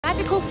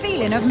magical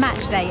feeling of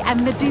match day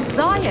and the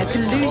desire to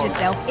lose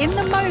yourself in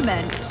the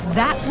moment,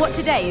 that's what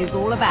today is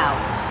all about.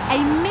 A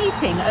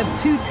meeting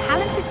of two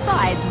talented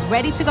sides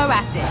ready to go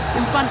at it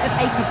in front of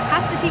a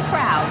capacity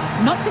crowd,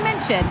 not to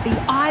mention the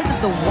eyes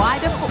of the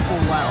wider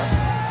football world.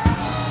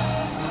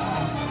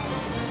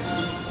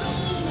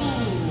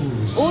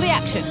 All the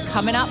action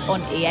coming up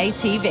on EA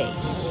TV.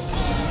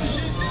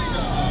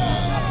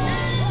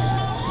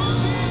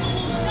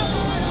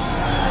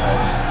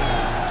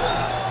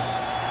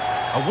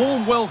 A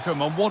warm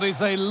welcome on what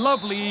is a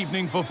lovely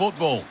evening for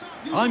football.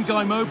 I'm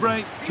Guy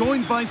Mowbray,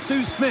 joined by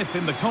Sue Smith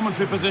in the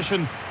commentary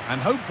position, and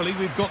hopefully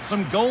we've got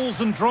some goals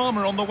and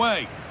drama on the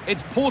way.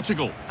 It's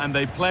Portugal, and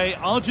they play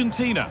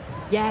Argentina.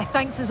 Yeah,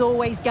 thanks as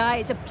always, Guy.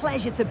 It's a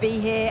pleasure to be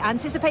here.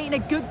 Anticipating a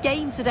good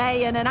game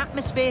today and an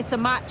atmosphere to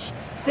match.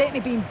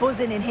 Certainly been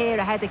buzzing in here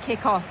ahead of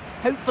kick-off.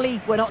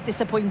 Hopefully we're not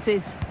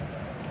disappointed.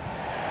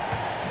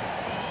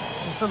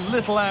 Just a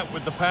little out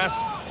with the pass.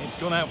 It's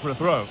gone out for a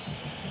throw.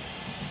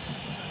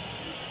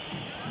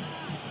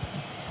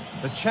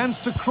 The chance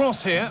to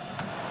cross here.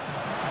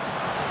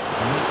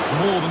 And it's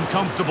more than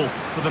comfortable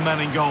for the man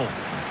in goal.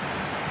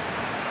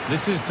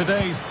 This is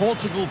today's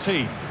Portugal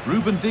team.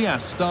 Ruben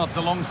Dias starts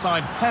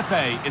alongside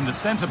Pepe in the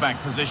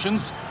centre-back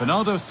positions.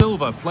 Bernardo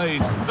Silva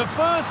plays. The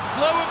first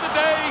blow of the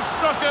day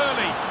struck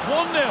early.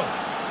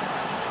 1-0.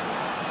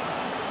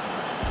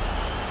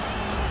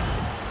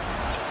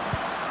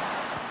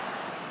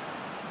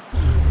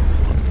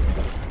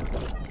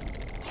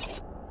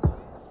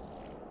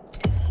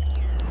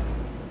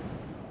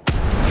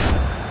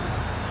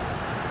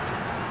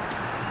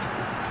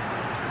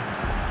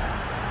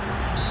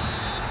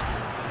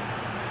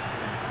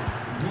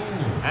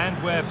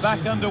 And we're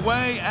back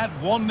underway at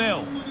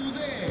 1-0.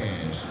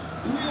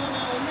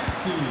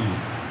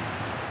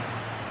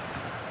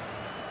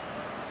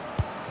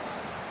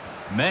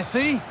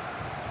 Messi.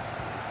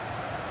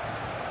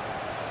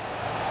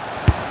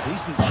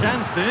 Decent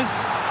chance this.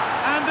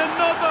 And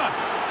another!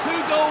 2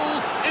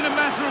 goals in a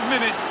matter of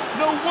minutes.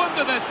 No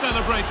wonder they're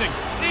celebrating.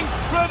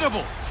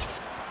 Incredible!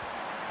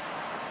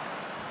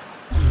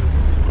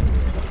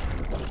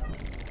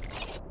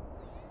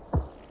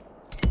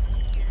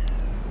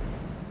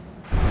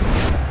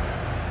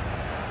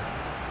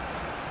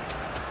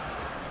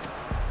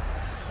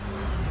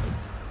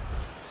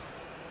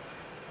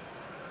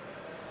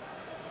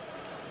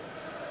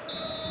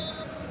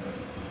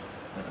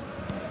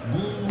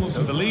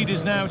 So the lead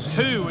is now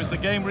 2 as the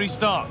game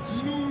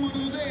restarts.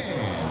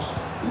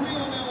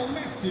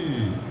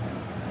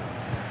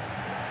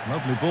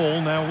 Lovely ball.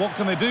 Now what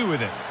can they do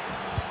with it?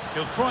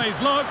 He'll try his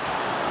luck.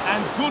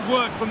 And good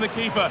work from the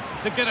keeper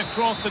to get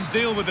across and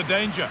deal with the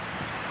danger.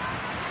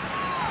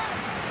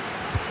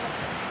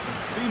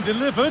 It's been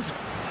delivered.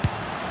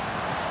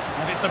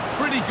 And it's a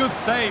pretty good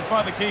save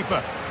by the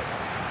keeper.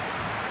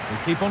 They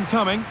keep on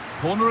coming.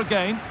 Corner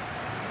again.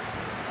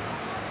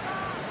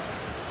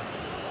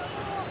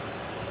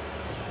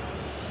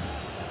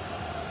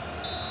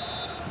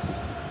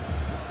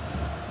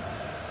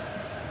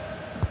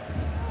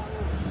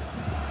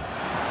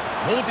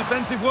 More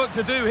defensive work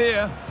to do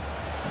here.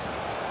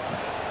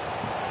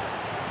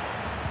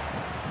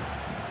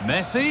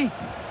 Messi.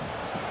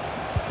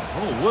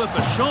 Oh, worth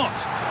a shot.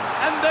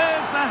 And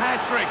there's the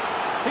hat-trick.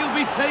 He'll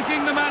be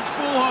taking the match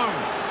ball home.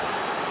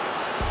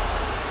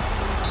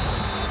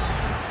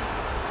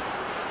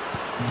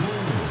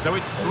 So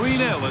it's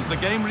 3-0 as the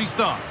game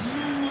restarts.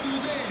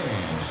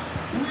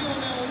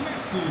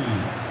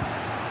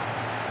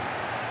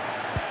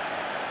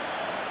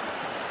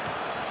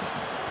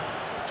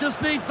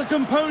 Just needs the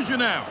composure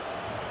now.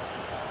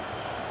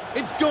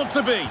 It's got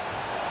to be.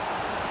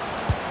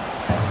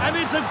 And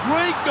it's a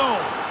great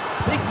goal.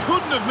 He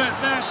couldn't have met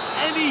that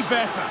any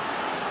better.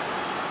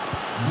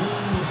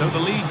 So the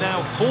lead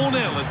now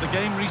 4-0 as the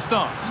game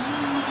restarts.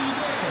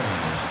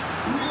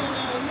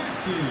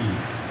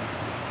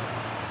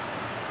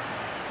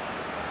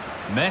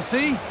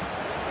 Messi.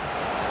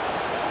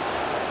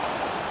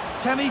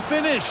 Can he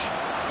finish?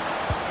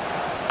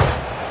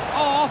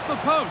 Oh, off the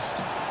post.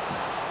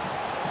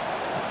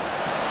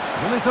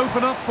 Will it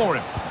open up for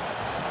him?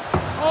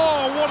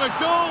 Oh, what a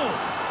goal!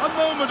 A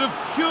moment of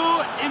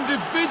pure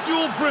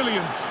individual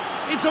brilliance.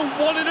 It's a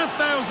 1 in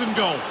 1,000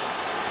 goal.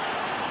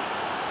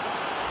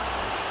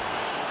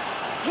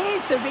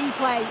 Here's the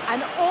replay,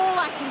 and all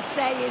I can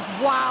say is,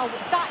 wow,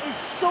 that is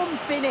some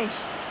finish.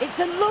 It's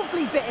a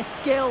lovely bit of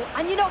skill,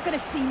 and you're not going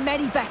to see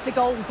many better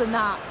goals than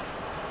that.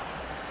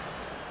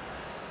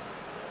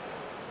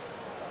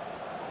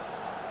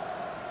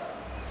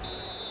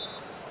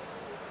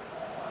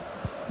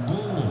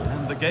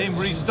 And the game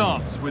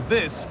restarts with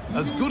this,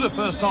 as good a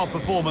first-half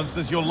performance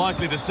as you're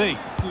likely to see.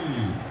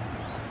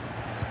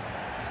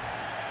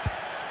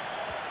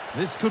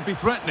 This could be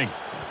threatening.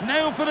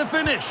 Now for the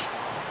finish.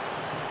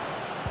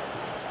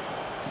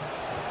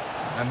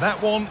 And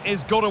that one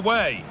is got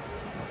away.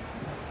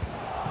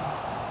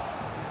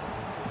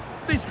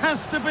 This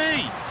has to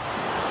be.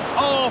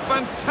 Oh,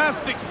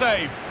 fantastic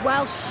save.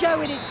 Well,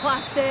 showing his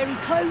class there. He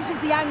closes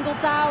the angle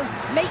down,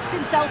 makes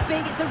himself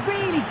big. It's a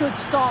really good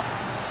stop.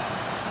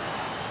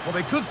 Well,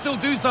 they could still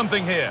do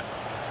something here.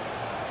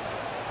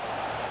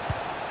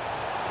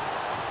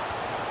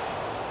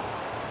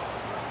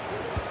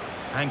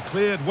 And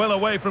cleared well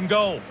away from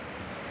goal.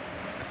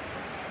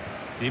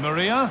 Di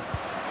Maria.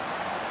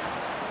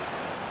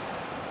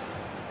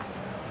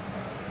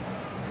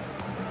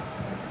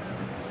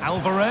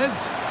 Alvarez.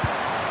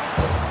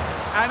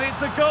 And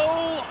it's a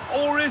goal,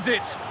 or is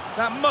it?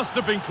 That must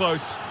have been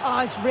close. Oh,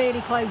 it's really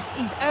close.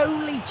 He's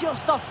only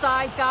just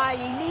offside, guy.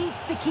 He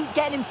needs to keep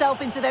getting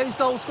himself into those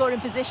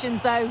goal-scoring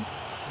positions, though.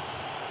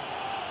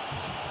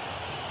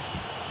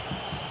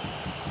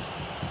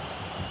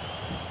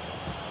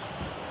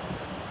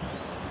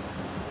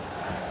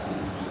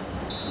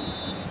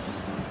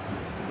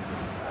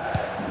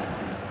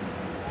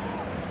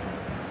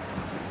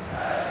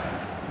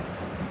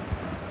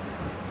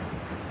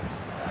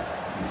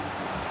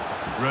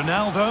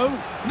 Ronaldo.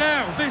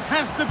 Now, this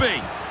has to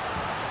be.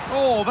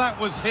 Oh, that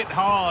was hit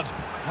hard,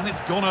 and it's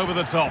gone over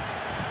the top.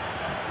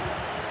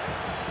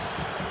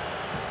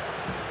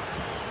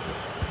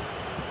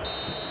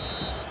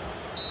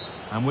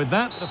 And with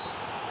that...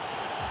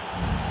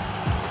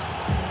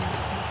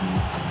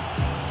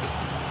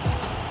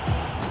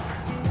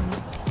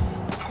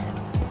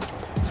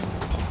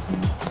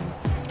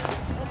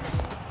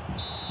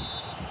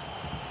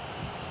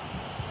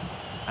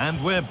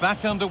 And we're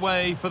back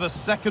underway for the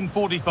second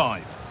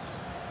 45.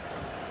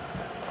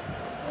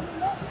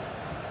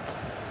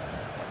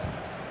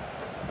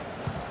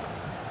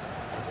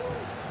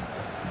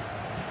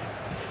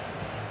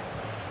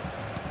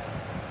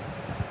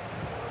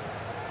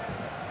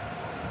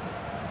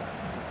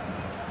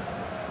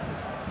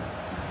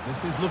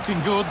 This is looking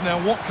good.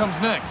 Now what comes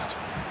next?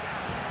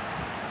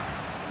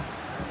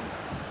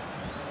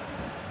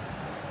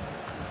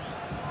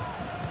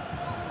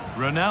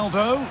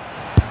 Ronaldo.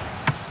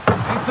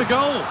 It's a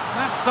goal.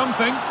 That's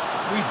something.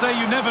 We say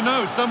you never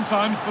know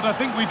sometimes, but I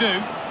think we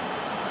do.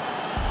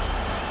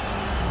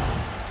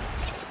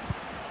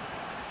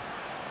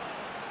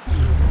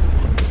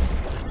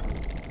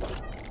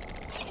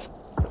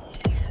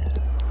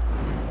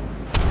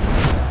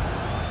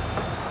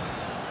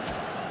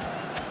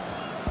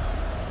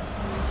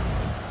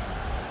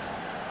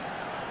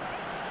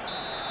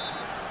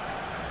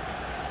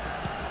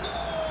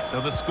 So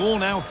the score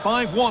now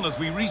 5-1 as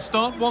we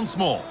restart once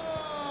more.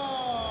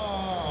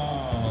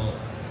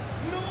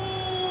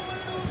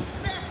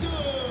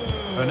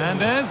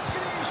 Fernandez,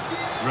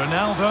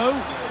 Ronaldo,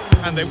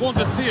 and they want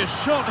to see a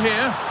shot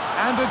here,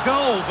 and a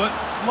goal, but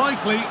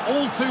likely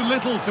all too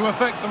little to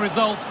affect the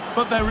result,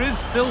 but there is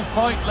still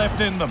fight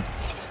left in them.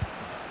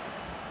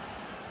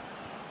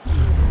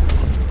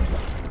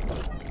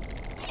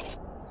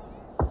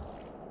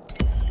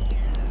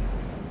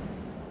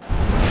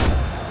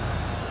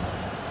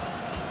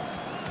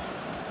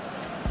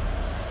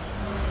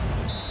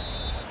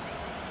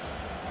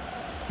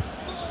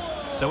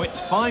 So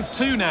it's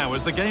 5-2 now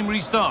as the game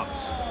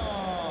restarts.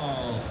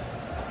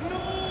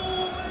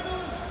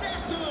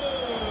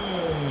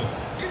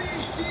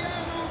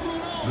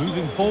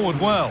 Moving forward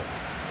well.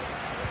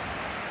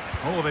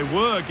 Oh, they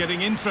were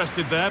getting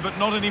interested there, but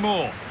not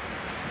anymore.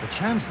 The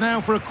chance now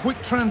for a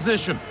quick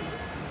transition.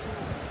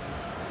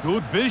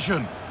 Good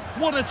vision.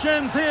 What a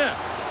chance here.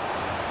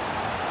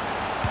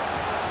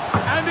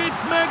 And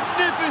it's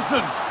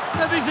magnificent.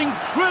 That is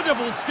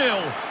incredible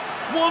skill.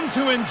 One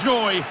to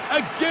enjoy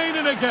again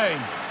and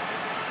again.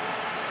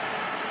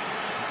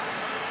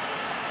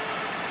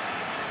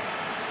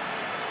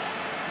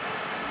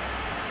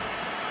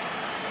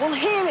 Well,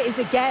 here it is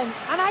again,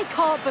 and I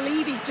can't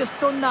believe he's just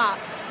done that.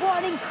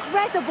 What an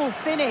incredible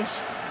finish.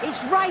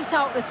 It's right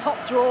out the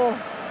top drawer.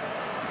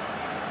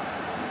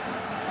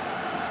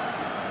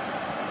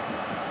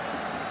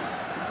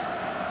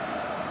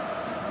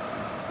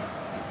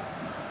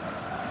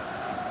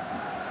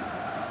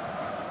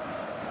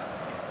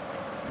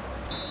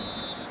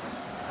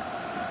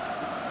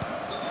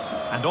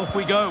 And off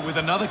we go with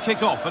another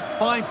kick-off at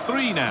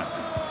 5-3 now.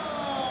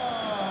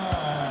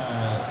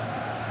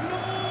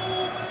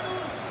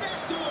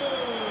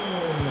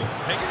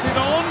 Takes it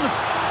on.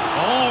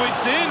 Oh,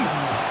 it's in.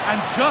 And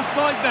just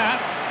like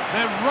that,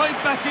 they're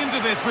right back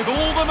into this with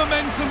all the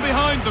momentum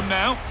behind them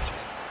now.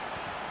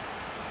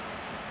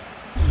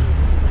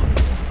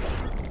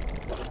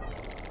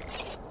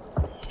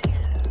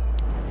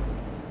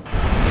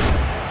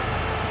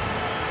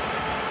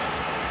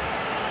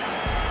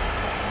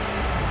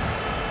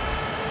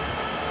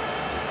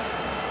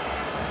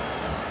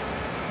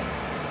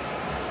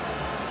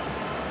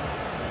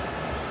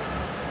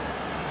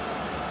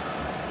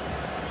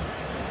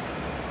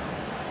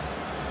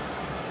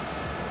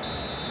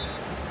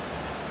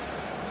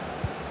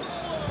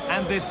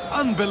 And this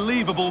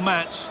unbelievable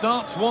match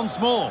starts once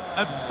more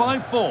at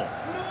 5-4.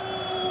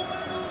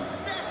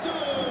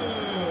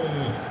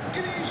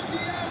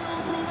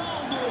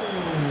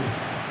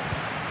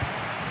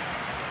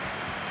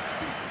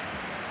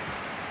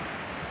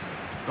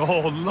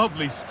 Oh,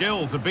 lovely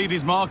skill to beat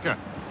his marker.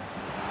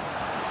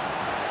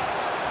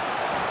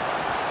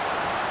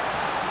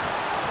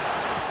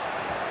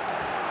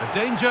 The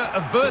danger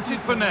averted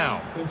for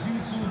now. Well,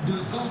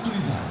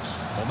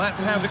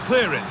 that's how to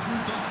clear it.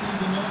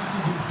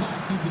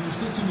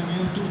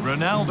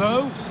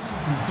 Ronaldo.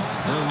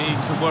 No need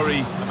to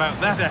worry about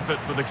that effort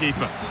for the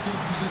keeper.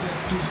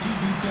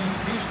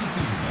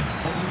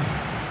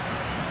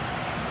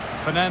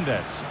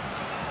 Fernandez.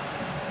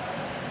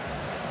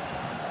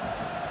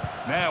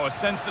 Now a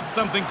sense that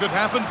something could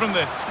happen from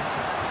this.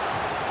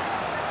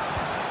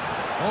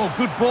 Oh,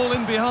 good ball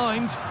in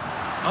behind.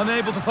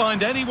 Unable to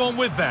find anyone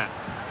with that.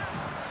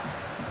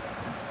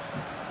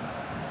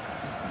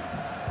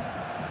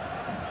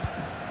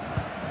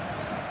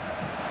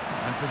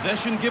 And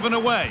possession given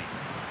away.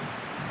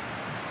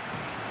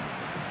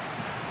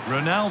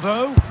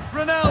 Ronaldo.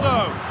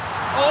 Ronaldo!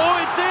 Oh,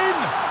 it's in!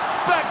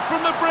 Back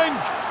from the brink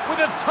with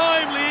a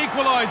timely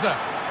equaliser.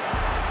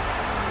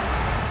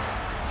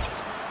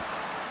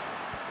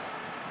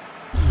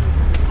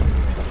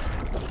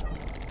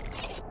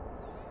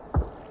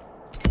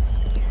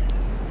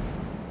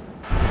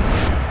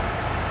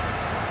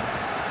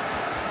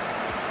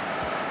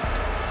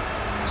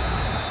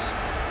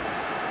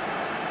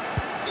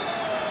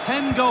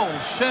 Ten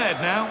goals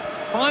shared now,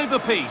 5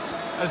 apiece,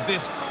 as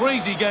this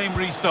crazy game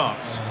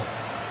restarts.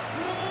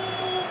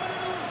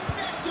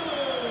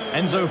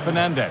 Enzo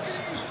Fernandez.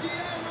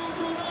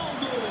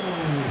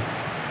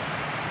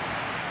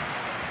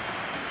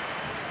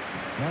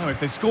 Now, if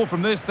they score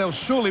from this, they'll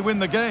surely win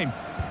the game.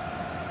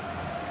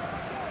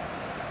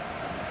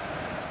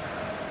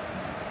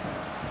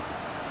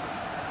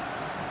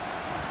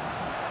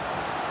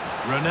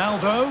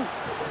 Ronaldo.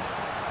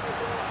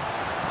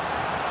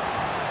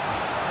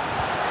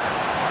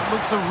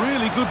 Looks a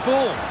really good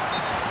ball.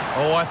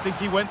 Oh, I think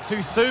he went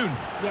too soon.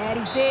 Yeah,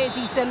 he did.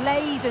 He's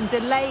delayed,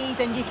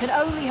 and you can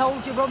only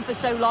hold your run for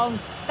so long.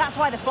 That's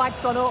why the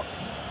flag's gone up.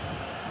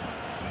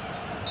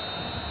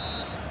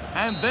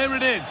 And there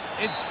it is.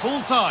 It's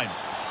full time.